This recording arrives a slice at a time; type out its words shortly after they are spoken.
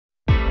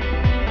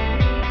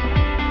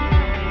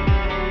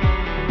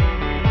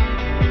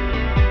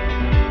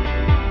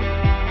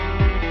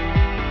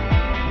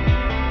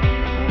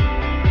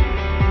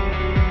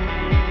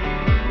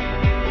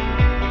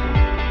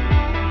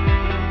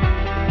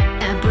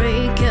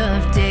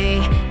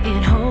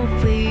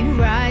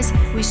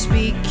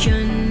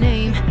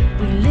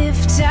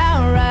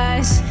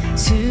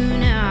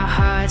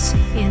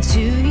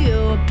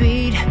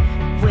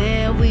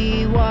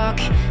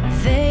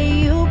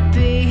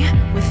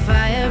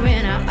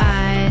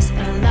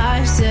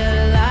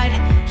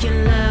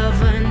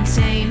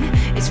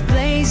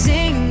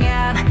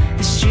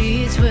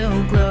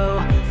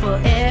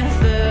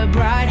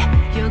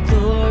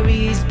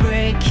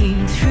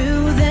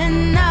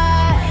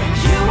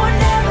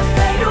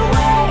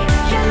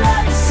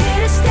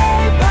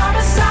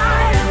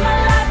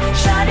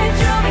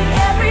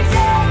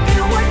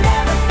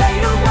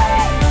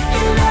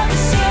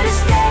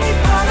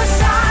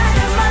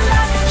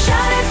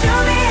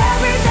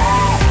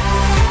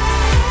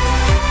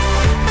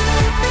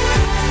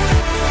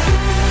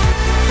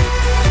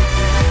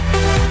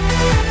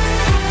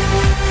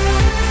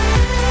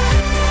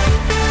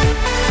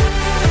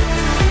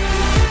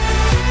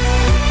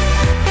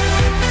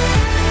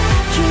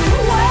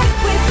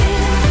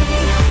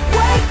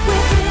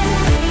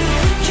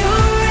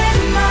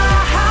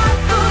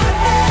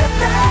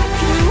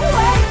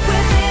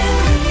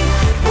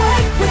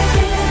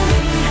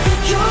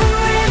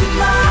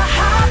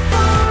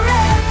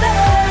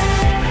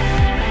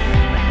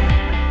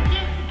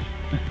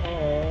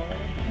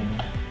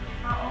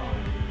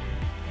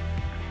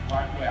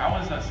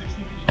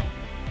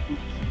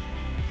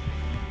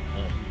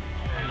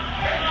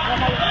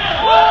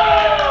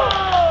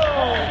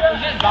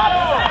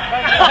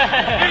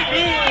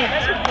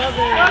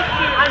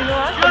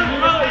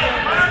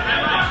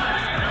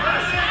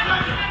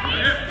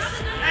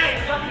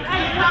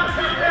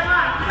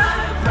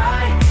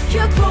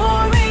Your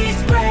glory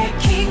is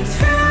breaking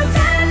through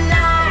the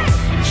night.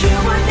 You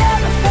will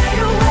never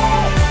fade away.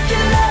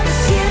 Your love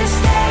is here to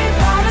stay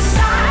by the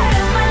side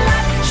of my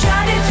life,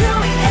 shining through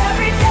me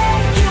every day.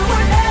 You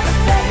will never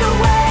fade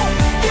away.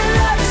 Your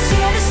love is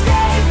here to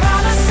stay by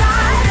the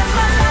side of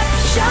my life,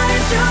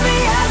 shining through me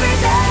every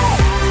day.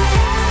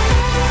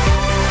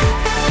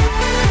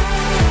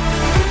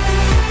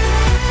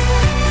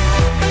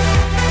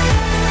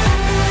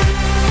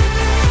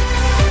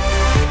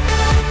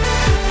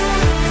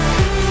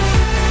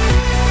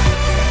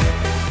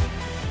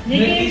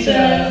 Nikki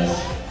says,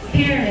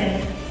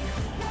 pyramid.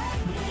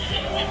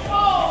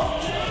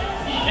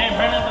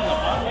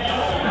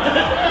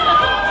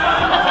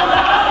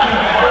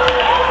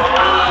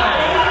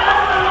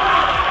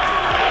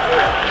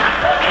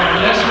 The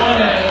next one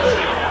is,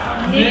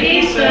 Nikki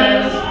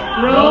says,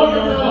 row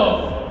your boat.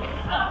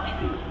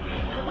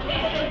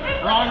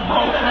 Wrong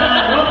boat.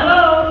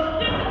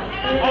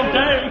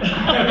 Okay.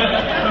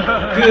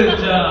 Good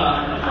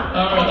job.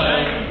 All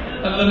right.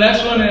 And the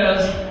next one is,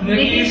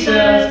 Nikki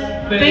says,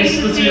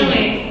 face the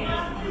ceiling.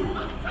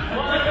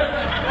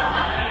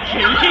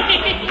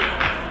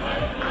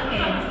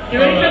 You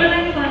ready for the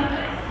next one?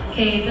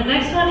 Okay, the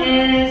next one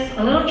is a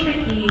little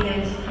tricky.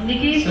 It's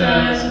Nikki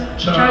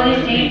says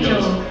Charlie's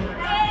Angels.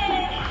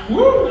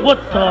 Woo! What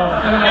the?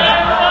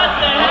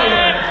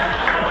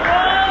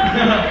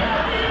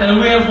 And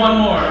we have one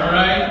more, all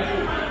right?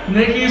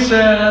 Nikki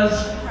says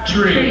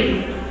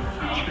tree.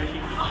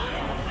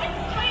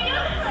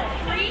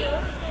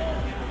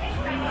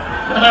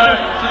 Alright,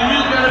 so you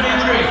just gotta be a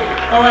tree.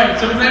 Alright,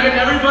 so can I get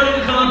everybody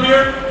to come up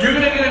here? You're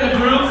gonna get in a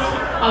group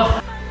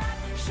of...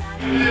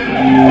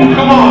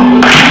 Come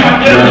on,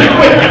 get it really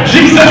quick.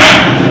 Jesus!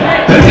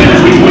 Let's get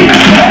this week.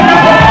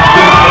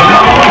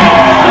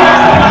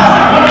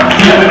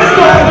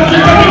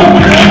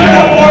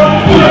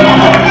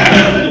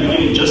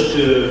 Just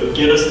to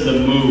get us in the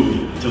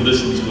mood to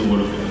listen to the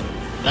Word of God.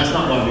 That's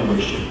not why we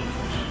worship.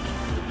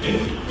 Okay?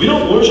 We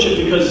don't worship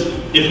because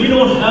if we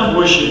don't have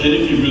worship, then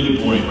it'd be really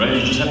boring, right?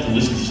 You just have to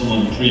listen to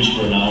someone preach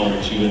for an hour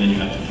or two and then you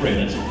have to pray.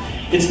 That's it.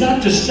 It's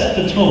not to set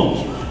the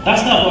tone.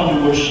 That's not why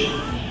we worship.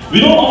 We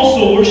don't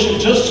also worship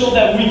just so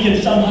that we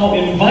can somehow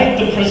invite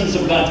the presence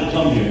of God to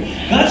come here.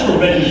 God's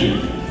already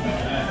here.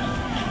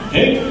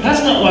 Okay?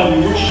 That's not why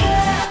we worship.